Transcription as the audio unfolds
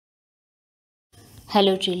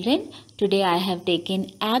Hello children, today I have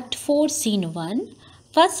taken Act 4 Scene 1.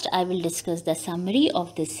 First I will discuss the summary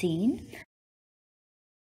of the scene.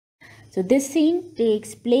 So this scene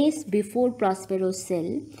takes place before Prospero's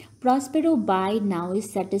cell. Prospero by now is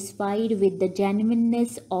satisfied with the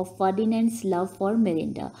genuineness of Ferdinand's love for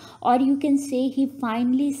Miranda, or you can say he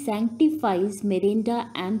finally sanctifies Miranda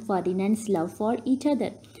and Ferdinand's love for each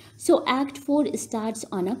other. So Act 4 starts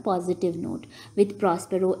on a positive note, with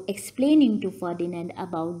Prospero explaining to Ferdinand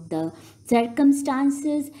about the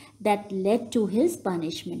circumstances that led to his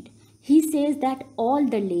punishment. He says that all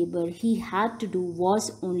the labor he had to do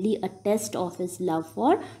was only a test of his love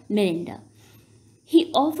for Miranda.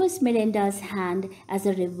 He offers Miranda's hand as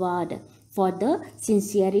a reward for the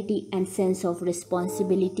sincerity and sense of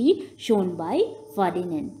responsibility shown by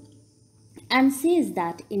Ferdinand, and says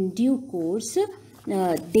that in due course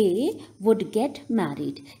they would get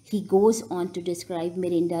married. He goes on to describe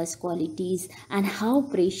Miranda's qualities and how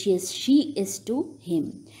precious she is to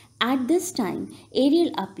him. At this time,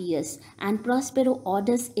 Ariel appears and Prospero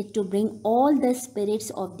orders it to bring all the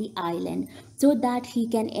spirits of the island so that he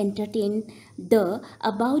can entertain the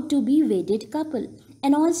about to be wedded couple.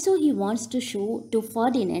 And also he wants to show to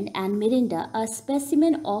Ferdinand and Miranda a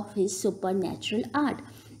specimen of his supernatural art.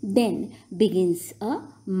 Then begins a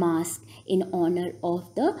masque in honor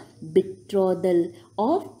of the betrothal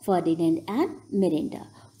of Ferdinand and Miranda.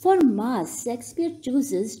 For masque, Shakespeare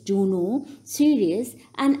chooses Juno, Ceres,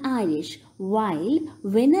 and Iris, while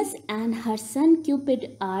Venus and her son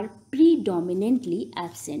Cupid are predominantly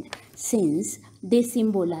absent, since they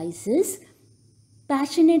symbolizes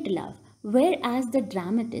passionate love, whereas the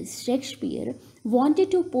dramatist Shakespeare wanted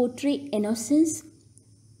to portray innocence,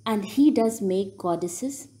 and he does make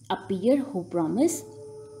goddesses appear who promise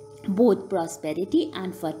both prosperity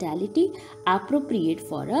and fertility, appropriate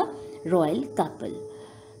for a royal couple.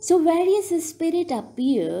 So various spirits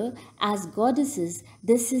appear as goddesses.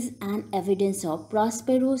 This is an evidence of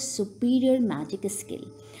Prospero's superior magic skill.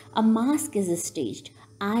 A masque is staged.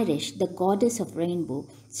 Iris, the goddess of rainbow,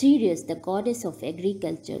 Ceres, the goddess of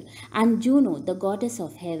agriculture, and Juno, the goddess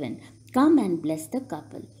of heaven, come and bless the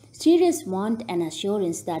couple. Ceres wants an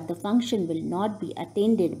assurance that the function will not be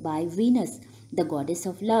attended by Venus, the goddess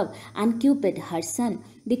of love, and Cupid, her son,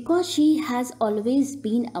 because she has always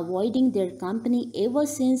been avoiding their company ever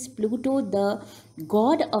since Pluto, the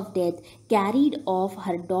god of death, carried off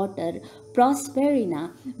her daughter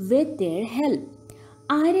Proserpina with their help.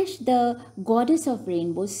 Iris, the goddess of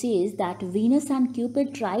rainbow, says that Venus and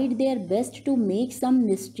Cupid tried their best to make some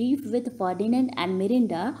mischief with Ferdinand and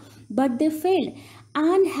Miranda, but they failed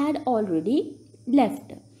and had already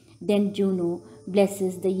left. Then Juno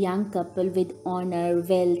blesses the young couple with honor,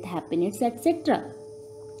 wealth, happiness, etc.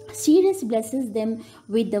 Ceres blesses them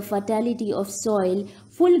with the fertility of soil,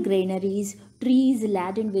 full granaries, trees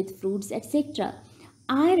laden with fruits, etc.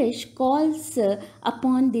 Iris calls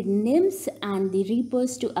upon the nymphs and the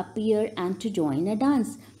reapers to appear and to join a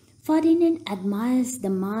dance. Ferdinand admires the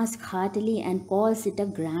masque heartily and calls it a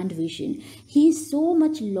grand vision. He is so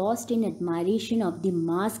much lost in admiration of the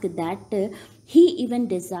masque that he even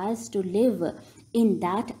desires to live in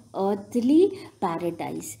that earthly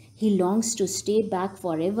paradise. He longs to stay back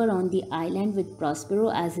forever on the island with Prospero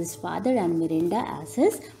as his father and Miranda as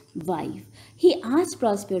his wife. He asks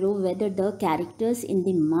Prospero whether the characters in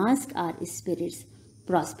the masque are spirits.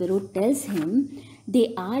 Prospero tells him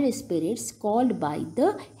they are spirits called by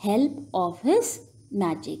the help of his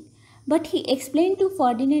magic. But he explained to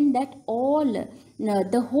Ferdinand that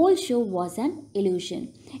the whole show was an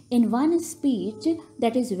illusion. In one speech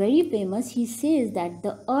that is very famous, he says that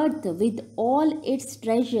the earth, with all its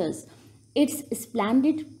treasures, its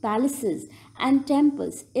splendid palaces and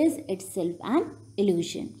temples, is itself an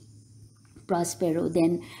illusion. Prospero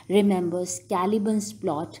then remembers Caliban's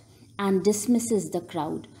plot and dismisses the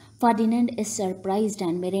crowd. Ferdinand is surprised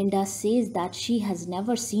and Miranda says that she has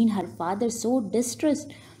never seen her father so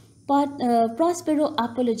distressed. But Prospero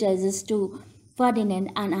apologizes to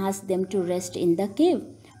Ferdinand and asks them to rest in the cave.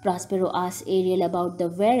 Prospero asks Ariel about the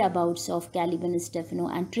whereabouts of Caliban, Stefano,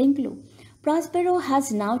 and Trinculo. Prospero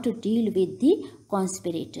has now to deal with the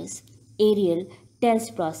conspirators. Ariel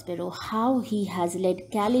tells Prospero how he has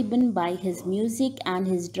led Caliban by his music and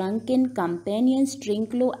his drunken companions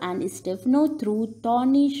Trinculo and Stefano through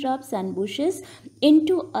thorny shrubs and bushes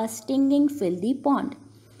into a stinging filthy pond.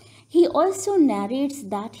 He also narrates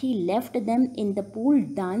that he left them in the pool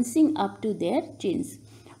dancing up to their chins.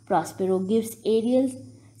 Prospero gives Ariel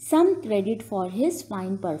some credit for his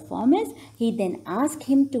fine performance. He then asks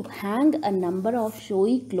him to hang a number of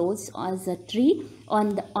showy clothes as a tree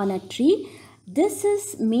on a tree. This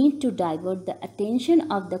is meant to divert the attention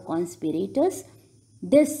of the conspirators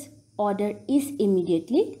This order is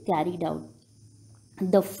immediately carried out.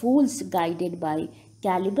 The fools, guided by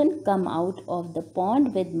Caliban, come out of the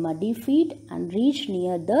pond with muddy feet and reach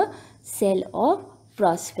near the cell of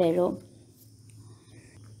Prospero.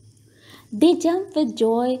 They jump with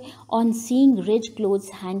joy on seeing rich clothes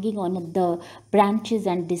hanging on the branches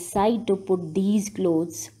and decide to put these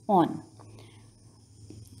clothes on.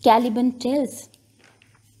 Caliban tells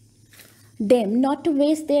them not to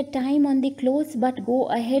waste their time on the clothes but go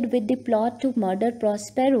ahead with the plot to murder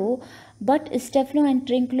Prospero. But Stefano and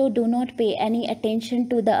Trinculo do not pay any attention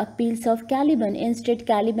to the appeals of Caliban. Instead,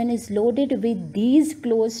 Caliban is loaded with these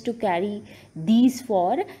clothes to carry these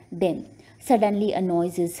for them. Suddenly a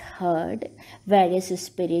noise is heard. Various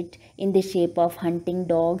spirits in the shape of hunting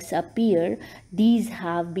dogs appear. These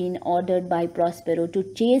have been ordered by Prospero to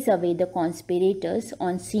chase away the conspirators.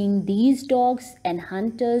 On seeing these dogs and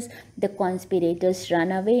hunters, the conspirators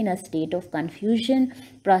run away in a state of confusion.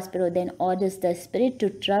 Prospero then orders the spirit to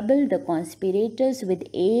trouble the conspirators with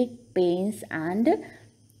ache, pains, and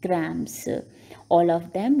cramps. All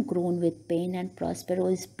of them groan with pain, and Prospero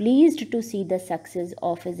is pleased to see the success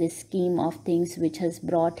of his scheme of things, which has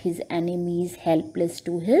brought his enemies helpless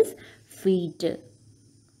to his feet.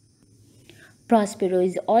 Prospero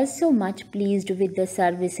is also much pleased with the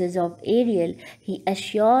services of Ariel. He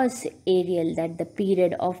assures Ariel that the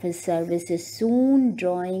period of his service is soon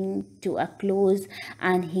drawing to a close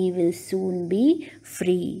and he will soon be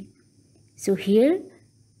free. So here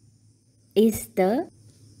is the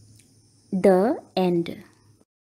end.